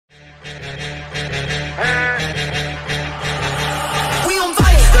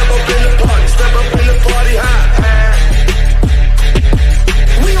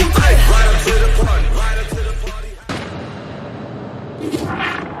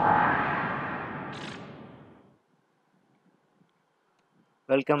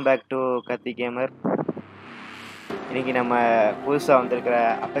Welcome back to கத்தி gamer. இன்றைக்கி நம்ம புதுசாக வந்திருக்கிற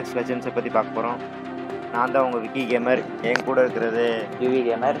அபெக்ஸ் லெஜெண்ட்ஸை பற்றி பார்க்க போகிறோம். நான் தான் உங்கள் விக்கி கேமர். என் கூட இருக்கிறது UV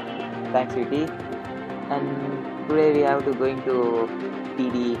gamer. Thanks Vicky. And today we have to going to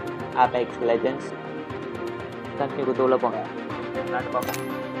TD Apex Legends. Continue கொடுத்து உள்ள போங்க. நாட்டு பார்ப்போம்.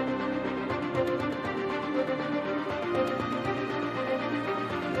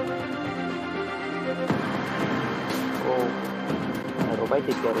 ஓ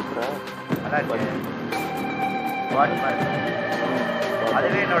ரொபாட்டிக் இருக்கிற அதான் பாடி பாருங்க.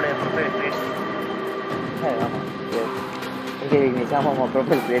 அதுவே என்னுடைய ப்ரொஃபைல் கிரியேட். ஆமாம் இங்கே நிஜாமா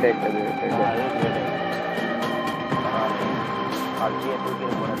ப்ரொஃபைல் கிரியேட் ஆகிட்டது. அதுவே தூக்கிட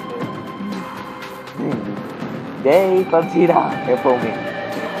போகிறது. ஜெய் பப்ஜிடா எப்பவுமே.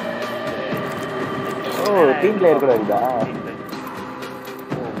 ஓ டீம் பிளேயர் கூட இருக்குதா?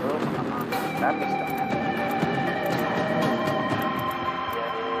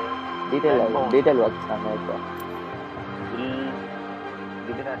 டீடைல் ஒர்க்ஸ் நம்ம இப்போ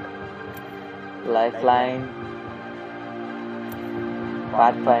லைஃப்லைன்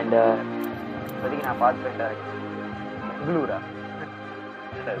பாத்ஃபைண்டர் இப்போதைக்கு நான் பாத்ஃபைண்டர் பெங்களூரா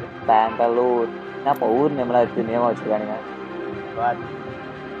பெங்களூர் என்னப்பா ஊர் நேம்லாம் இருக்குது நேமாக வச்சுருக்கானுங்க.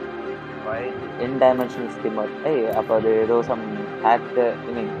 இன்டைமென்ஷனல் ஸ்கிம்மர். ஏய் அப்போ அது ஏதோ some hack I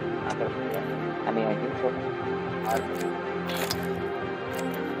mean I think so.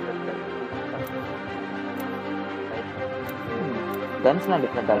 கன்ஸ்லாம்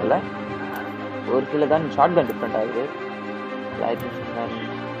different ஆகுதுல்ல. ஒரு சில கன் ஷார்ட் கன் டிஃப்ரெண்ட் ஆகுது.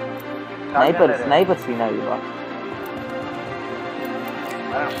 Sniper scene ஆகுதுப்பா.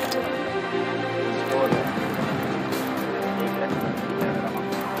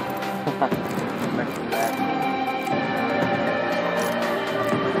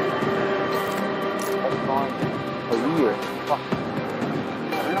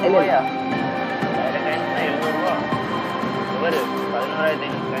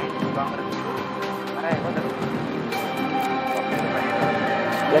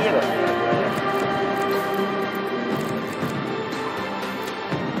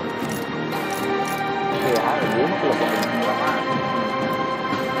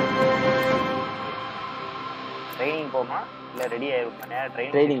 ட்ரைனிங் போமா இல்லை ரெடி ஆயிருப்பேன்.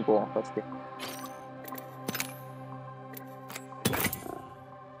 ட்ரைனிங் போவோம் ஃபர்ஸ்ட்டு.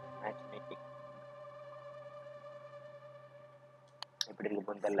 எப்படி இருக்கு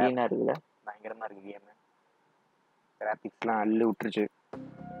போன்னு தெரியல. இருக்குல்ல, பயங்கரமா இருக்கு கேம். கிராபிக்ஸ்லாம் அள்ளு விட்டுருச்சு.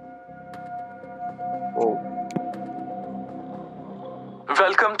 ஓ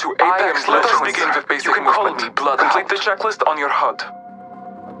Welcome to Apex Legends. Let us begin with basic movement. You can call me Blood. Complete the checklist on your HUD.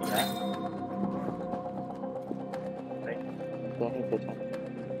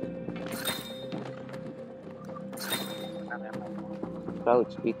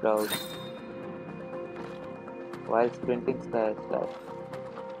 Crouch, be crouch. While sprinting, slash.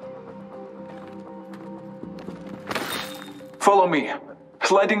 Follow me.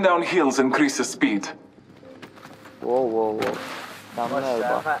 Sliding down hills increases speed. Whoa.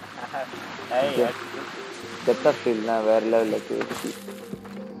 Depth of field na where level like.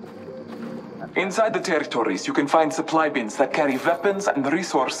 Inside the territories, you can find supply bins that carry weapons and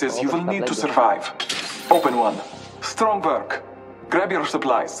resources you will need to survive. Open one. Strong work. Grab your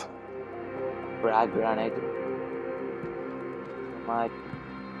supplies. Frag grenade.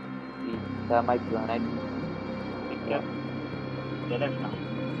 Thermite grenade.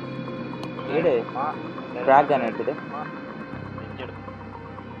 Frag grenade today.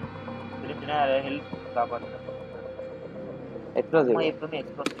 Explosive.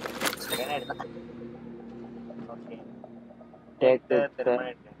 Take the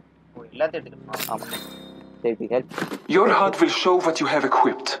help. Your HUD will show what you have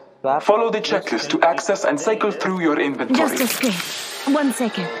equipped. Follow the checklist to access and cycle through your inventory. Just escape. 1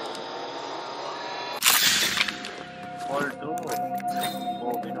 second. Hold to.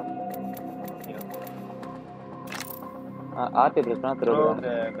 Art is not throw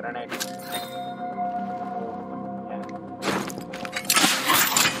grenade.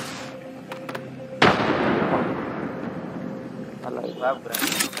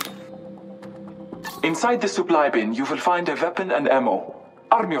 Inside the supply bin, you will find a weapon and ammo.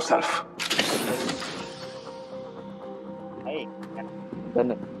 Arm yourself.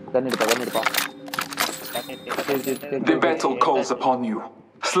 The battle calls upon you.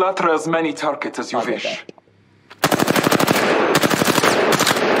 Slaughter as many targets as you wish.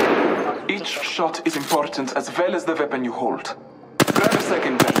 Each shot is important as well as the weapon you hold. Grab a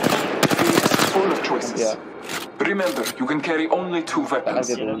second weapon. It's full of choices. Remember, you can carry only 2 weapons.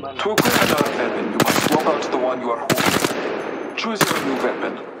 To equip another weapon, you must swap out the one you are holding. Choose your new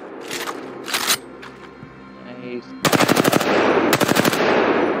weapon. Nice.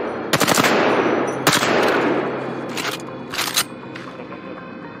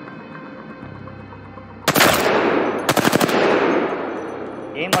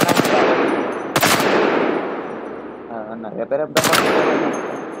 ஏம் பண்ணாம நிறைய பேர் அப்படிதான்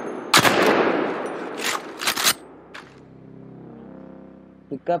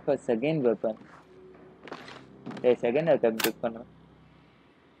pick up a second weapon. Second weapon pick பண்ணு.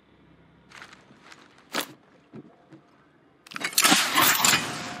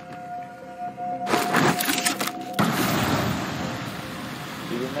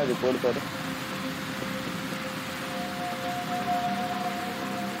 இது என்ன report பாரு.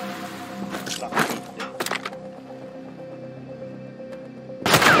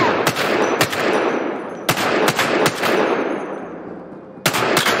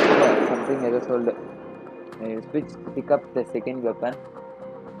 Told switch, pick up the second weapon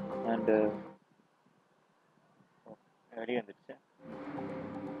and ready வந்துருச்சு.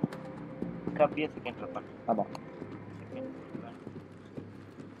 pick up the second weapon. ஆமா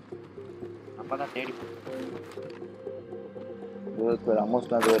அப்பதான் தேடி ஒரு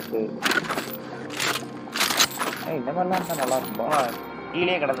அமோஸ்ட் அது இருக்கு. இந்த மாதிரிலாம் இருந்தா நல்லா இருக்கும்.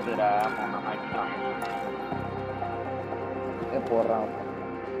 கீழே கிடக்குதுடா. போடுறான்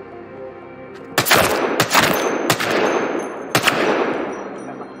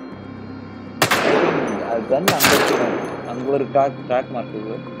அங்க ஒரு ட்ராக் மார்க்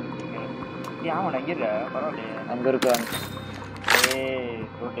இருக்கு. ஆமாடா இங்க இருக்க பரவாயில்லையே. அங்க இருக்கு.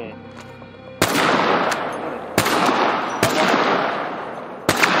 ரோடு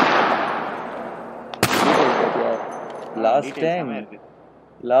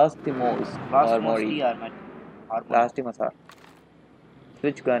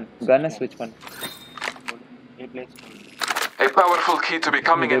switch gun switch பண்ணு. A powerful key to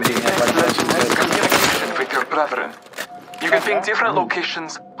becoming an Apex Legend is communication with your brethren. You can ping different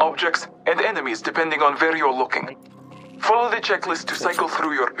locations, objects, and enemies depending on where you're looking. Follow the checklist to cycle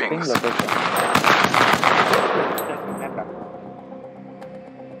through your pings.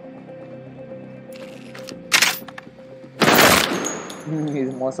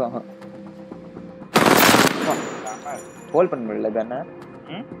 இது மோசம். Hold பண்ண முடியல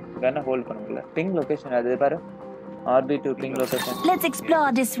கன்னை hold பண்ண முடியல. Ping location அது பாரு. RB2 ping location. Let's explore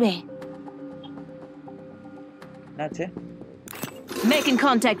this way. Nache? Making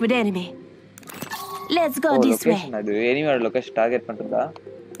contact with enemy. Let's go this location way. Adu anywhere location target பண்றதா?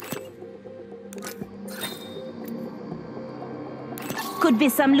 Could be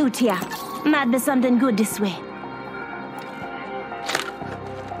some loot here. Might be something good this way.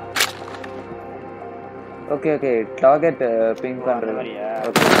 Okay. Target ping பண்றது.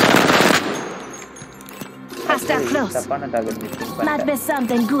 Okay. Hostile close. தப்பான target miss Might பண்ணிட்டேன். be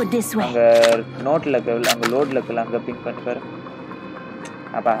something good this way. அங்க நோட்ல அங்க லோட்ல அங்க ping பண்ணி பாரு.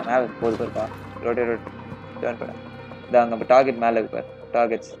 அப்பா மேல போடுப்பா. ரொட்டேட் டர்ன் பண்ணு. அங்க டார்கெட் மேல இருக்கு பாரு.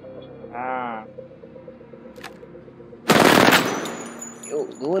 டார்கெட்ஸ்.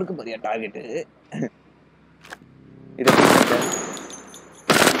 தூருக்கு பாரியா டார்கெட். இது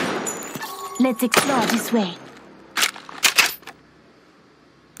Let's explore this way.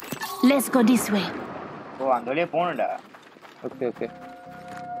 Let's go this way. அந்த வழியே போணும்டா. ஓகே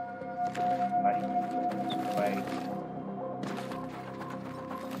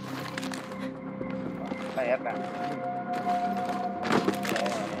பை ஏறலாம்.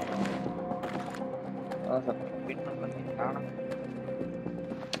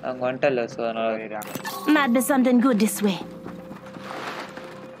 அங்க வந்துட்டல சோ அதனால Might be something good this way.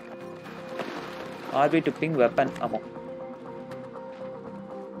 RB to ping weapon. ஆமா.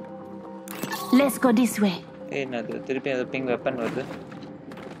 Let's go this way. என்னது திருப்பி அந்த பிங் வெப்பன் வருது.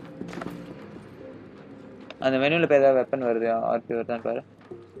 அந்த மெனுல பேர் ஏதாவது வெப்பன் வருது. ஆர்பி வருதான்னு பாரு.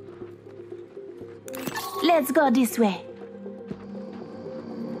 Let's go this way.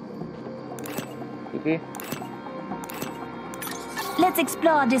 Okay. Let's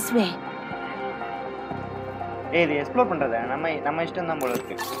explore this way. இது எக்ஸ்ப்ளோர் பண்றத நம்ம இஷ்டம் தான் போல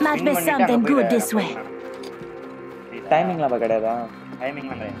இருக்கு. Might be something good this way. டைமிங்லாம் கிடையாதா?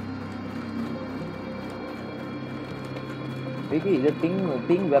 டைமிங்லாம் கிடையாது. இது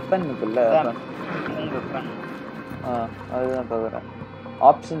பிங் வெப்பன் இருக்குல்ல. Ping weapon. அதுதான் பாக்குறேன்.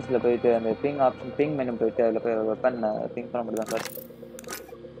 ஆப்ஷன்ஸ்ல போயிட்டு அந்த பிங் ஆப்ஷன் பிங் மெனு போயிட்டு அதுல போய் வெப்பன் பிங் பண்ண முடியுதா சார்?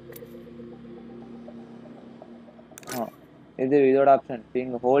 இதோட option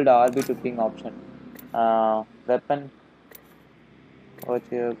ping hold RB to ping option. Weapon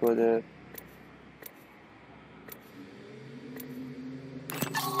okay போகுது.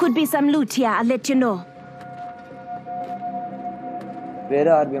 Could be some loot here. I'll let you know. வேற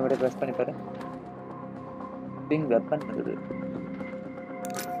ஆர்பிஎம் மட்டும் பிரஸ் பண்ணி பாரு. பிங் வெப்பன் வருது.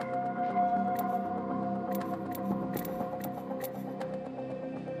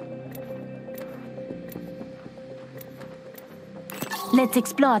 Let's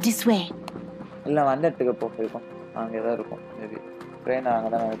explore this way. இல்ல வந்த இடத்துக்கு போயிருக்கோம். அங்க ஏதா இருக்கும். மேபி ட்ரெயின் அங்க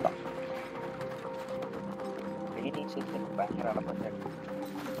தான் இருக்கான். ட்ரெயினிங் செக்ஷன் பயங்கர அலப்பட்டாரு.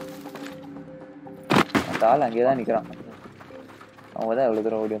 அந்த ஆள் அங்கே தான் நிக்கிறான். அவங்க தான் எவ்வளவு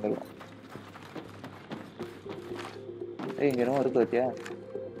தூரம் ஓடி வந்திருக்கோம். ஏய் இங்க என்ன இருக்கு வச்சியா?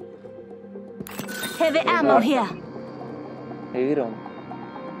 Heavy ammo here. Heavy round.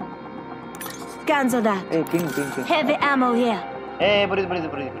 Cancel that. ஏய் பிங். Heavy ammo here. ஏய் புரியுது.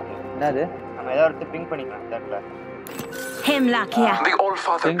 என்னது? நம்ம ஏதாவது ஒருத்தர் பிங் பண்ணிக்கலாம் இந்த இடத்துல. Hemlock here. The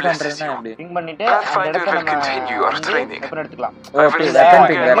All-Father ping blesses பண்றேன்னா you. எப்படி? பிங் பண்ணிட்டு அந்த Pathfinder இடத்துல will continue your training. Weapon எடுத்துக்கலாம். I will Okay, lead weapon you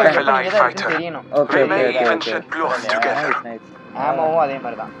ping, like weapon a live fighter. தெரியணும். Okay. We may even shed blood together. Nice. ஆமோவும் அதே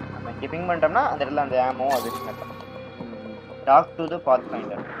மாதிரி தான். நம்ம இங்க பிங் பண்ணிட்டோம்னா அந்த இடத்துல அந்த ஆமோவும் அது நடக்கும். Talk to the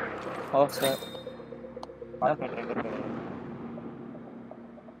Pathfinder. O sir. Pathfinder எங்க இருக்கு?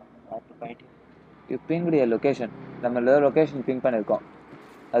 பாத்ஃபைண்டர். You பிங்க்ட் your location. நம்ம லொகேஷன் பிங் பண்ணிருக்கோம்.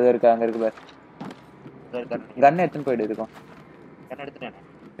 அது இருக்கு அங்க இருக்கு பாரு. கன் எடுத்துன்னு போயிடு இருக்கோம். கன் எடுத்துட்டேனே.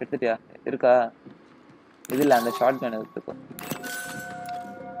 எடுத்துட்டியா? இருக்கா? இது இல்ல அந்த ஷார்ட் கன் எடுத்துக்கோ.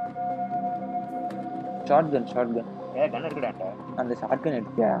 ஷார்ட் கன். ஏ கன் இருக்குடாடா. அந்த ஷார்ட் கன்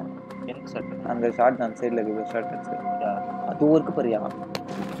எடுத்தியா? என்ன ஷார்ட் கன்? அந்த ஷார்ட் கன் சைடுல இருக்கு ஷார்ட் கன். அது ஊருக்கு போறியா?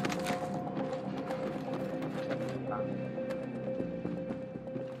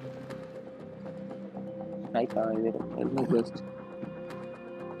 ஸ்னைப்பா இது ஹெல்மெட் பெஸ்ட்.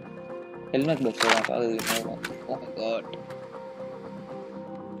 அது ஓ மை காட்.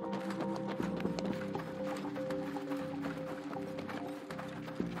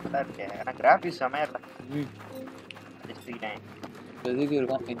 நல்லா இருக்கு. ஆனா கிராபிக்ஸ் செமையா இல்ல. அடிச்சிட்டேன். எதுக்கு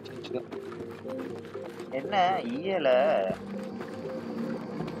இருக்கும் இன்டென்ஷன். என்ன ஈயல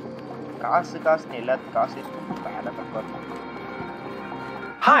காசுன்னு எல்லாத்துக்கும் காசு பயங்கர கஷ்டம்.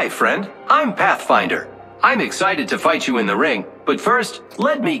 Hi, friend. I'm Pathfinder. I'm excited to fight you in the ring, but first,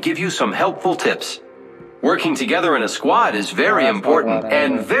 let me give you some helpful tips. Working together in a squad is very important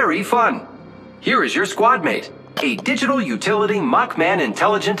and very fun. Here is your squad mate, a digital utility Mockman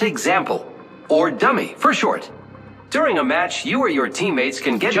Intelligent Example, or Dummy for short. During a match, you or your teammates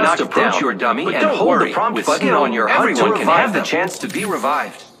can get knocked down. Just approach your dummy and hold the prompt button on your HUD. Everyone can have the chance to be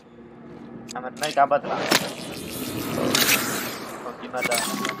revived. நம்ம என்ன காப்பாத்தலாம். PUBG மாதிரி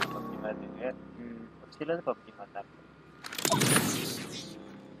இருக்கு. சிலது PUBG மாதிரி தான்.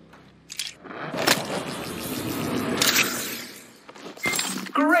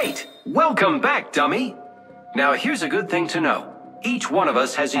 Great! Welcome back, dummy. Now here's a good thing to know. Each one of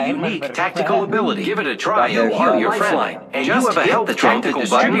us has a unique tactical ability. Give it a try and heal your lifeline. And you have a health tactical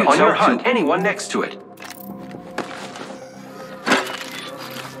button on your HUD. Anyone next to it.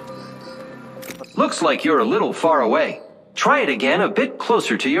 Looks like you're a little far away. Try it again a bit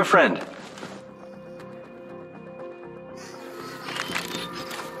closer to your friend.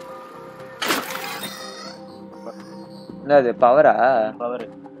 என்னது பவரா? Power.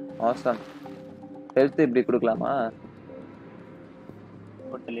 Awesome. Health இப்படி கொடுக்கலாமா?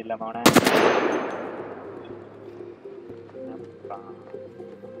 போட்டல் இல்லாம அவன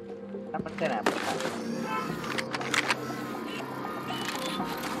என்ன பண்ணேன்?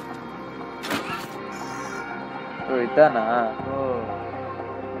 ஓ இதானா?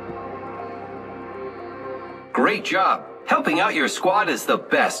 Great job. Helping out your squad is the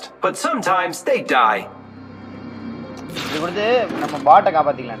best, but sometimes they die.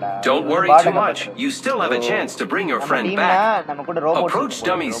 Don't worry too much. You still have a chance to bring your friend back. Approach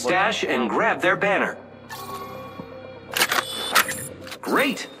Dummy's stash and grab their banner.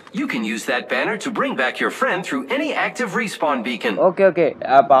 Great. You can use that banner to bring back your friend through any active respawn beacon. Okay.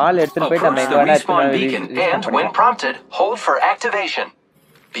 Approach the respawn beacon and, when prompted, hold for activation.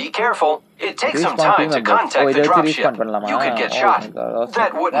 Be careful. It takes some time to contact the dropship. You could get shot.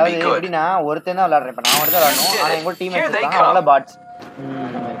 That wouldn't be good. Here they come.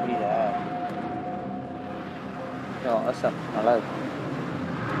 Awesome. நல்லா இருக்கு.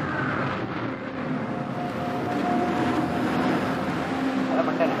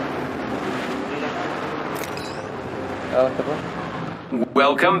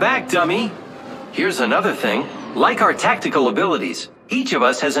 Welcome back, dummy. Here's another thing. Like our tactical abilities, each of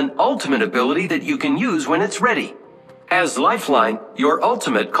us has an ultimate ability that you can use when it's ready. As Lifeline, your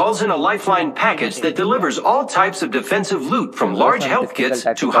ultimate calls in a Lifeline package that delivers all types of defensive loot from large health kits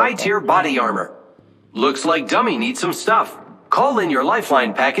to high-tier body armor. Looks like Dummy needs some stuff. Call in your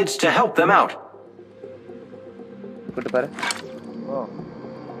Lifeline package to help them out. O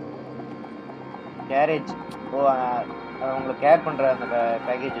garage. ஓ அவங்களை care பண்ற அந்த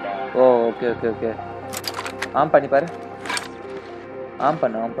பேக்கேஜ்டா. ஓ okay okay okay. On பண்ணி பாரு. On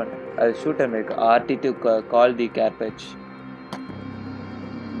பண்ணு. அது shooter இருக்கு. RT2 call the care batch.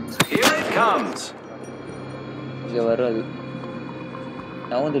 Here it comes. இங்க வரும் அது.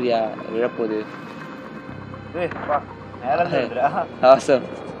 நவுந்துறியா விழப்போகுது. ஏய் வா மேல இருந்துடா. Awesome.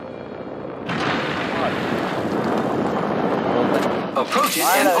 Approach it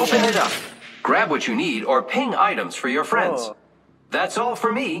and open it up. Grab what you need or ping items for your friends. Oh. That's all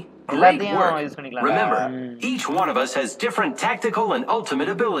for me. Great work. Remember, each one of us has different tactical and ultimate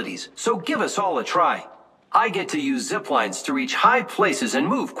abilities, so give us all a try. I get to use zip lines to reach high places and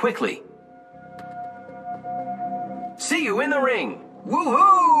move quickly. See you in the ring.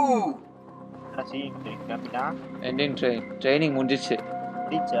 Woohoo! Ending training முடிஞ்சிச்சு.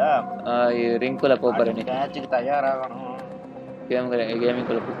 முடிச்சா ரிங்குள்ள போக போறேன். நீ மேட்சுக்கு தயாராகணும்.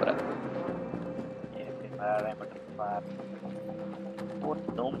 கேமிங்குள்ள போக போறேன். அதான் மட்டும் பார். ஒரு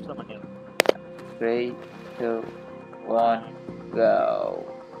நிமிஷம் பண்ணிடு. 3 2 1 go.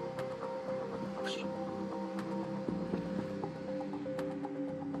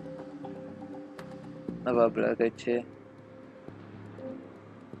 Nava block ஆச்சு.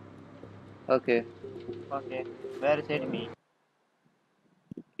 ஓகே வேர் சைடு மீ.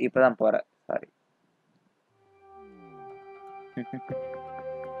 இப்பதான் போறேன். சாரி.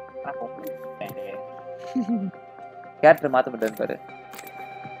 கேரக்டர் மாத்த மாட்டேன் பாரு.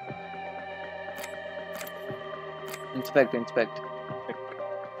 இன்ஸ்பெக்ட்.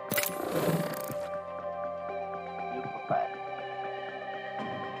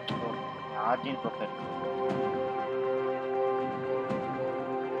 Origin profile.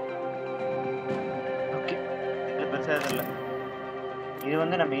 ஓகே இது பெருசா இல்ல. இது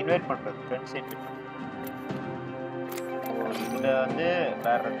வந்து நம்ம இன்வைட் பண்றது ஃப்ரெண்ட்ஸ் இன்வைட். இதுல வந்து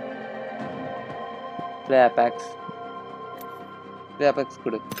வேற ப்ளே அபெக்ஸ்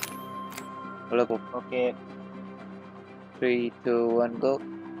கொடு. உள்ள போ. Okay 3 2 1 go.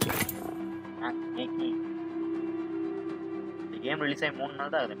 இந்த கேம் ரிலீஸ் ஆகி 3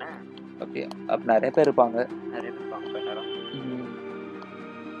 நாள் தான் ஆகுதுண்ணா. அப்படியே அப்ப நிறைய பேர் இருப்பாங்க.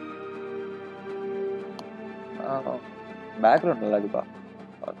 பேக்ரவுண்ட் நல்லா இருக்குப்பா.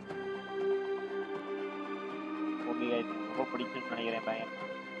 ரொம்ப பிடிக்கும்னு நினைக்கிறேன். பையன்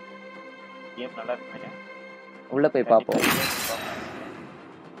கேம் நல்லா இருக்கு. உள்ள போய் பார்ப்போம்.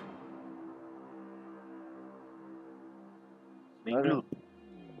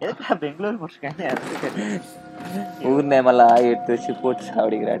 பெங்களூர் போட்டுருக்காங்க. ஊர் நேமெல்லாம் எடுத்து வச்சு போட்டு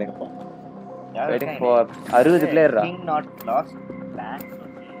சாப்பிடுகிறாடுங்கப்பா. 60 பிளேயர்.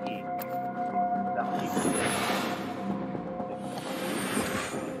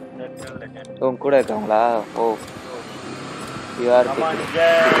 உங்க கூட இருக்காங்களா? ஓ யூஆர்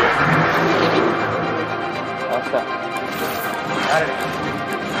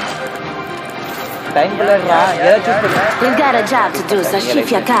டைம் குள்ளரா ஏதோ சூஸ் பண்ணு. We've got a job to do, so shift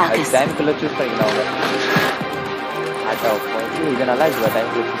your carcass. Time குள்ள சூஸ் பண்ணிக்கலாம். ஆட்டோ இது நல்லா இருக்கு. டைம்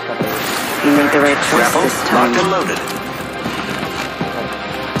குள்ள சூஸ் பண்றது. You made the right choice this time. Locked and loaded.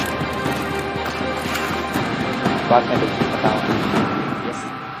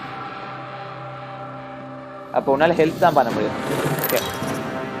 அப்போ உன்னால ஹெல்ப் தான் பண்ண முடியும். ஓகே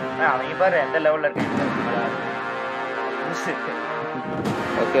அவங்க பாரு எந்த லெவல்ல இருக்காங்க.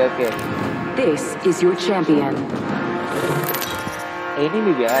 Okay This is your champion.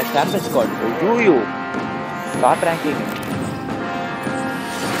 enemy champion squad. You start ranking.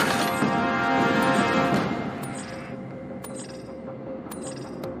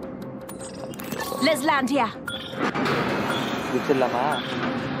 Let's land here. குச்சலாமா?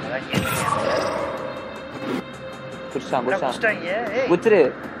 குச்சாங்க. குச்ரு.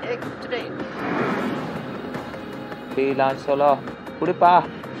 குச்டே. டீலான் solo. குடிப்பா.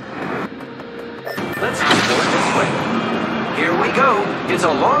 Let's go this way. Here we go. It's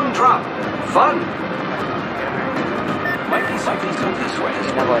a long drop. Fun. Might be something to this way.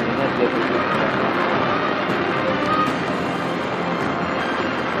 என்ன பண்ணீங்க?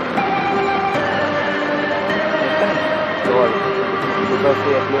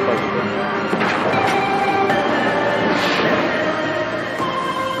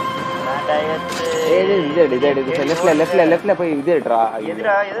 லெஃப்ட்ல போய் இது எடுறா.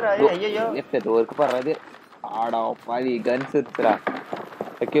 எதுடா ஐயோ left work பண்றது. ஆடா பாதி கன்ஸ் இருக்குடா.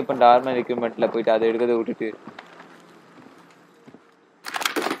 எக்யூப்மென்ட் ஆர்மர் எக்யூப்மென்ட்ல போயிட்டு அதை எடுக்கத விட்டுட்டு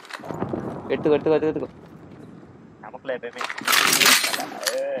எடுத்து நமக்குள்ள எப்பவுமே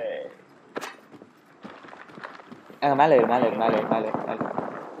மேல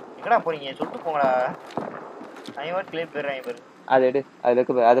எங்கடா போறீங்க? சொல்லிட்டு போங்கடா. ஐவர் கிளிப் போயிடுறேன். அதை எடு, அதுல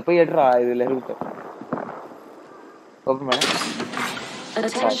இருக்கு, அதை போய் எடுறா, இதுல இருக்கு. ஓப்பன் பண்ணு.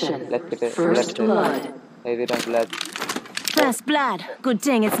 Attention. Left First blood. Heavy ton black First blood. Good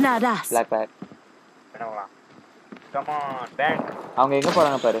thing it's not us. Black back. என்ன போகலாம்? Come on bank. அவங்க எங்க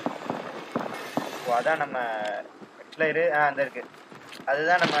போறாங்க பாரு. ஓ அதான் நம்ம எக்ஸ்லைரு அந்த இருக்கு.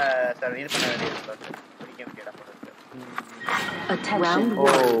 அதுதான் நம்ம சார் இது பண்ண வேண்டியது பிடிக்க வேண்டிய இடம் போல இருக்கு. Attention.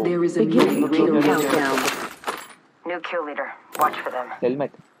 There is a beginning ring countdown. New kill leader. Watch for them.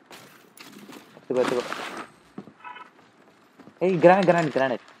 Helmet எடுத்துக்கோ. ஏய்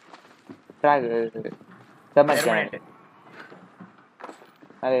கிரானைட் ஃபிராக் டமேட் கிரானைட்.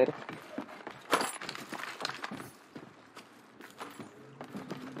 அது ஏறு.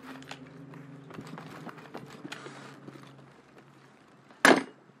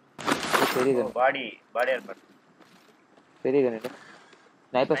 பெரிய கன், பாடி ஆர்மர். பெரிய கன்.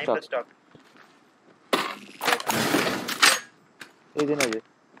 Sniper stock. இது என்னது?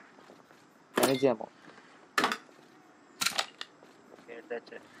 எனர்ஜி ஆமோ.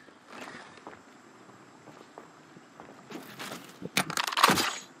 எடுத்தாச்சு.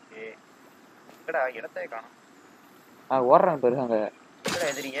 எங்கடா இடத்தை காணோம். ஓடுறாங்க பாரு அங்க.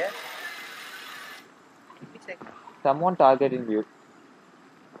 எங்கடா எதிரிங்க? someone targeting you.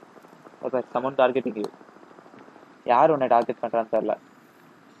 Okay, someone targeting you. யார் உன்னை டார்கெட் பண்றான்னு தெரியல.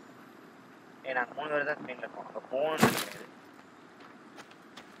 நாங்க 3 பேர் தான் ஸ்கிரீன்ல இருக்கோம். அங்க போன்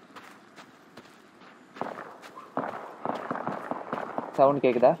சவுண்ட்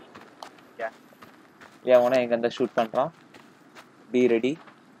கேக்குதா? உன எங்க இருந்தா ஷூட் பண்றான். Be ready.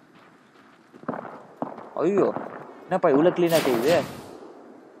 ஐயோ என்னப்பா இவ்வளவு கிளீனா தெரியுது.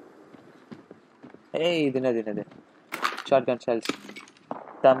 ஏய் இது என்னது? ஷார்ட் கன் shells,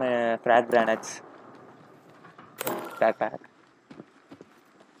 some frag grenades, backpack.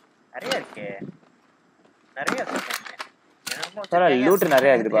 நிறைய இருக்கு. நிறைய இருக்கு. சார் லூட்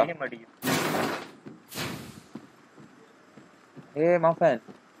நிறைய இருக்குப்பா. ஏய் மாஃபன்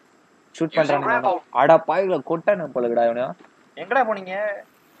ஷூட் பண்றானே. அட பாய்ல கொட்டானே போலடா இவனே. எங்கடா போனீங்க?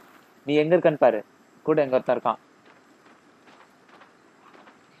 நீ எங்க இருக்கன்னு பாரு. கூட எங்க ஒருத்தன் இருக்கான்.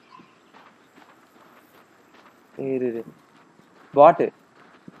 இரு பாட்.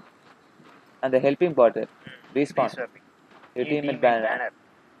 அந்த ஹெல்பிங் பாட் ரீஸ்பான். Teammate banner.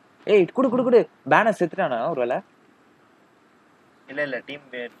 ஏய் குடு பேனர் செத்துறானா ஒருவேளை? இல்ல டீம்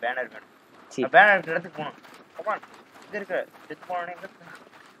பேனர் வேணும். பேனர் எடுத்து போணும். கமான் இங்க இருக்க. செத்து போனே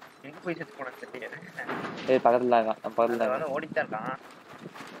எங்க போய் செத்து போனே தெரியல. ஏய் பக்கத்துல இருக்கான். நம்ம பக்கத்துல வந்து ஓடிட்டே இருக்கான்.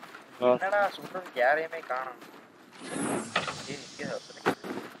 என்னடா சுடுறதுக்கு யாரையுமே காணோம். ஏய் இங்க வரல.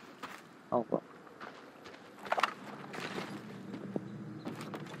 ஓகே.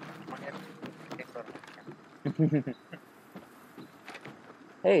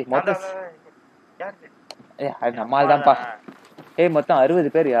 ஏய் மொத்தம் யாரு? ஏய் நம்மால் தான்ப்பா. ஏய் மொத்தம்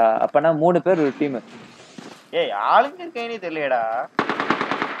 60 பேர்யா. அப்பனா 3 பேர் ஒரு டீம். ஏய் ஆளுங்க இருக்கேனே தெரியலடா.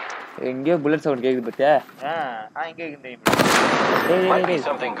 எங்கயோ புல்லட் சவுண்ட் கேக்குது பாத்தியா? இங்க தெரியுமா? Might be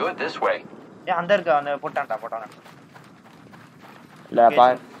something good this way. ஏய் அந்த இருக்க அந்த போட்டான்டா. இல்ல பா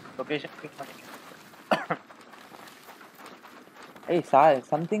லொகேஷன் கிளிக் பண்ணி. ஏய்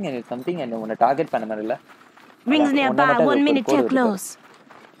something and உன்னை டார்கெட் பண்ண மாதிரி இல்ல. Rings nearby. 1 minute till close.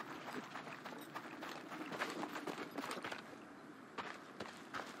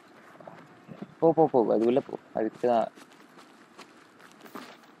 போ அது உள்ள போ. அதுக்கு தான்.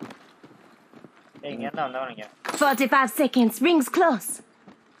 ஏய் இங்க என்ன வந்தவங்க? 45 seconds. Rings close.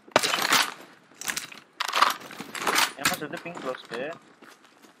 என்ன சொல்றது? Ping closed.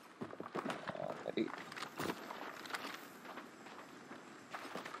 சரி.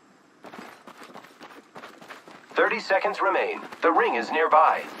 seconds remain. The ring is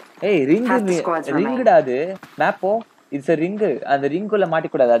nearby. ஏய் ரிங்குடா அது. மேப்போ இட்ஸ் a ring. அந்த ரிங்குள்ள மாட்டி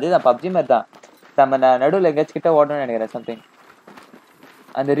கூடாது. அதுதான் PUBG மாதிரி தான். நம்ம நடுவுல எங்கேயாச்சும் கிட்ட ஓடணும்னு நினைக்கிறேன் சம்திங்.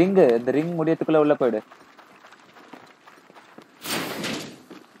 அந்த ரிங் முடியத்துக்குள்ள உள்ள போயிடு.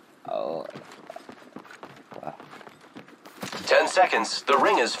 10 seconds. The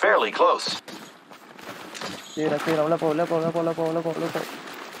ring is fairly close. சீக்கிரம் உள்ள போ.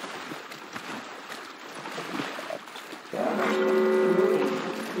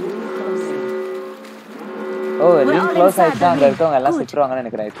 ஓ ரிங் க்ளோஸ் ஆயிடுச்சு. அங்க இருக்கவங்க எல்லாம் செத்துருவாங்கன்னு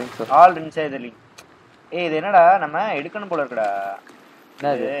நினைக்கிறேன். I think so. All inside the link. ஏய் இது என்னடா நம்ம எடுக்கணும் போல இருக்குடா.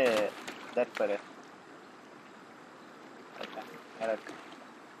 என்னது? தட் பாரு.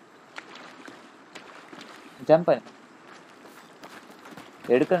 ஜம்ப் பண்ணு.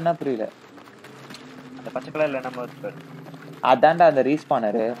 எடுக்கணும்னா புரியல. அந்த பச்சை கலர்ல நம்ம பாரு. அதான்டா அந்த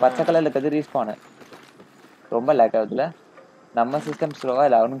ரீஸ்பானர். பச்சை கலர்ல இருக்கிறது ரீஸ்பானர். ரொம்ப லேக் ஆகுதுல. நம்ம சிஸ்டம் ஸ்லோவா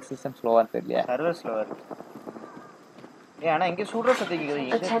இல்ல அவனுக்கு சிஸ்டம் ஸ்லோவான்னு தெரியல. சர்வர் ஸ்லோவா இருக்கு. ஏய் ஆனா இங்க சுடுற சத்தம் கேக்குது.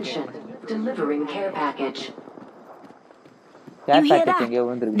 Attention, delivering care package. You hear package எங்க that?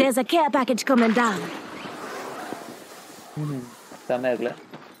 விழுந்துருக்கு. There's a care package coming down. செமையா இருக்குல்ல?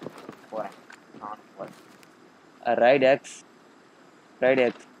 போறேன். நான் போறேன். Ride X.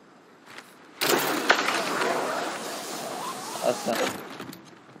 Awesome.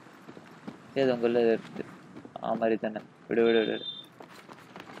 ஏதோ உங்கள இருக்கு. மாதிரி தானே. விடு.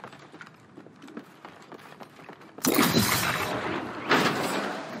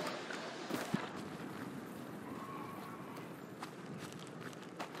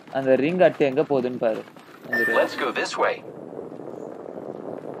 அந்த ரிங் அட்டு எங்க போகுதுன்னு பாரு. Let's go this way.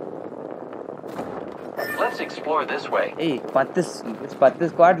 Let's explore this way. ஏய் 10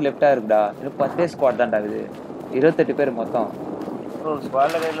 ஸ்குவாட் லெஃப்டா இருக்குடா. இன்னும் 10 ஸ்குவாட் தான்டா இது. 28 பேர் மொத்தம். ஓ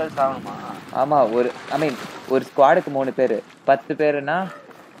ஸ்குவாட்ல வேற சாவணுமா? ஆமா ஒரு ஸ்குவாடுக்கு 3 பேர். 10 பேர்னா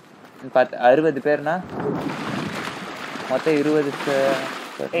 60 பேர்னா மொத்தம் 20.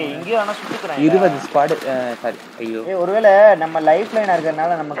 ஏய் இங்க ஆனா சுத்துறாங்க. 20 ஸ்குவாட் சாரி. ஐயோ. ஏய் ஒருவேளை நம்ம லைஃப் லைனா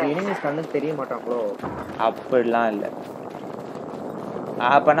இருக்கறனால நமக்கு எனிமீஸ் கண்ணு தெரிய மாட்டாங்களோ? அப்படிலாம் இல்ல.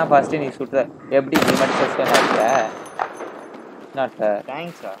 அப்பனா ஃபர்ஸ்ட் நீ சுட்ற எப்படி நீ மட்டும் ஃபர்ஸ்ட் டைம் ஆடுற? நாட்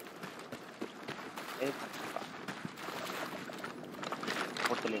தேங்க்ஸ்டா. ஏய்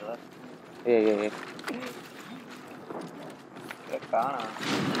போட்டுலவா? ஏய் காணா.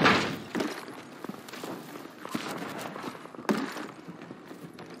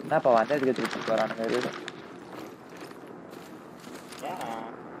 என்னப்பா வந்ததுக்கு திருப்பி போறானுங்க இரு.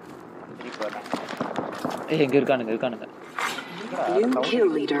 திருப்பி போறேன். ஏய் எங்க இருக்கானுங்க. New kill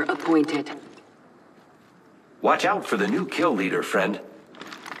leader appointed. Watch out for the new kill leader, friend.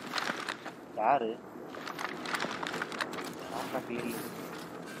 யாரு? ஆமா பேரி.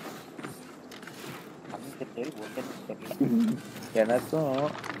 அந்த பேர் ஒருத்தர் தெரியல. எனக்கும்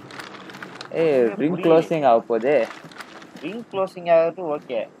ரிங் க்ளோசிங் ஆக போகுது. ரிங் க்ளோசிங் ஆகிறது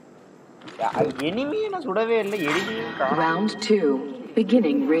ஓகே. எனிமியை நான் சுடவே இல்லை. எனிமியும் காணோம். Round 2,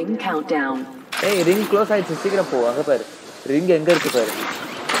 beginning ring countdown. ஏய் ரிங் க்ளோஸ் ஆயிடுச்சு. சீக்கிரம் போ. அங்க பாரு ரிங் எங்க இருக்கு பாரு.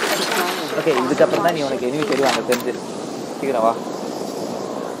 ஓகே இதுக்கப்புறம் தான் நீ உனக்கு எனிமி தெரியும் தெரிஞ்சு. சீக்கிரம் வா.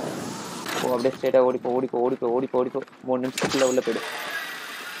 ஓ அப்படியே ஸ்ட்ரைட்டா ஓடிப்போ. 3 நிமிஷத்துக்குள்ள உள்ள போயிடு.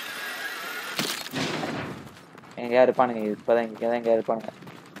 எங்க யார் இருப்பானுங்க? இப்பதான் இங்க இருப்பானுங்க.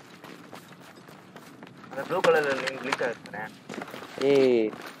 அந்த ப்ளூ கலர்ல லிங்க் கிளிக் ஆகுறேன். ஏய்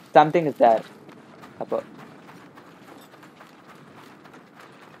something is there. அப்போ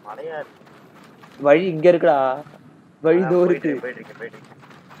மலையா வழி இங்க இருக்குடா. வழி தூரம் இருக்கு. போயிட்டு.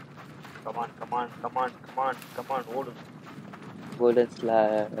 கமான் ஓடு. கோல்டன்ஸ்ல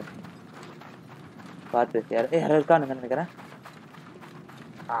பாத்து யாரோ இருக்கானுங்க நினைக்கிறேன்.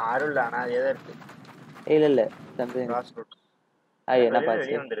 அருள் ஆனா ஏதோ இருக்கு. இல்ல something கிராஸ் ரூட். என்ன பாத்து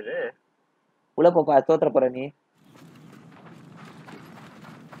வெளிய வந்துருது. உள்ள போப்பா. தோத்துற போற நீ.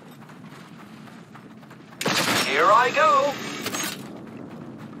 Here I go.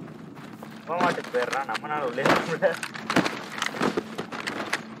 மாட்டுக்கு போயிடுறான். நம்மனால உள்ளே போக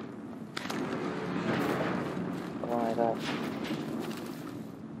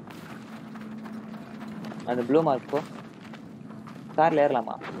அந்த ப்ளூ மார்க் போ. கார்ல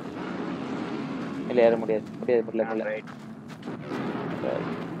ஏறலாமா? இல்ல ஏற முடியாது.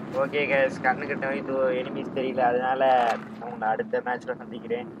 ஓகே गाइस கண்ணுக்கிட்ட இது எனிமீஸ் தெரியல. அதனால நான் அடுத்த மேட்ச்ல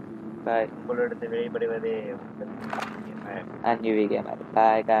சந்திக்கிறேன். பாய். உங்களோட விடைபெறுவது அன்யூவி கேமர்.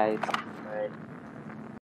 பாய் गाइस.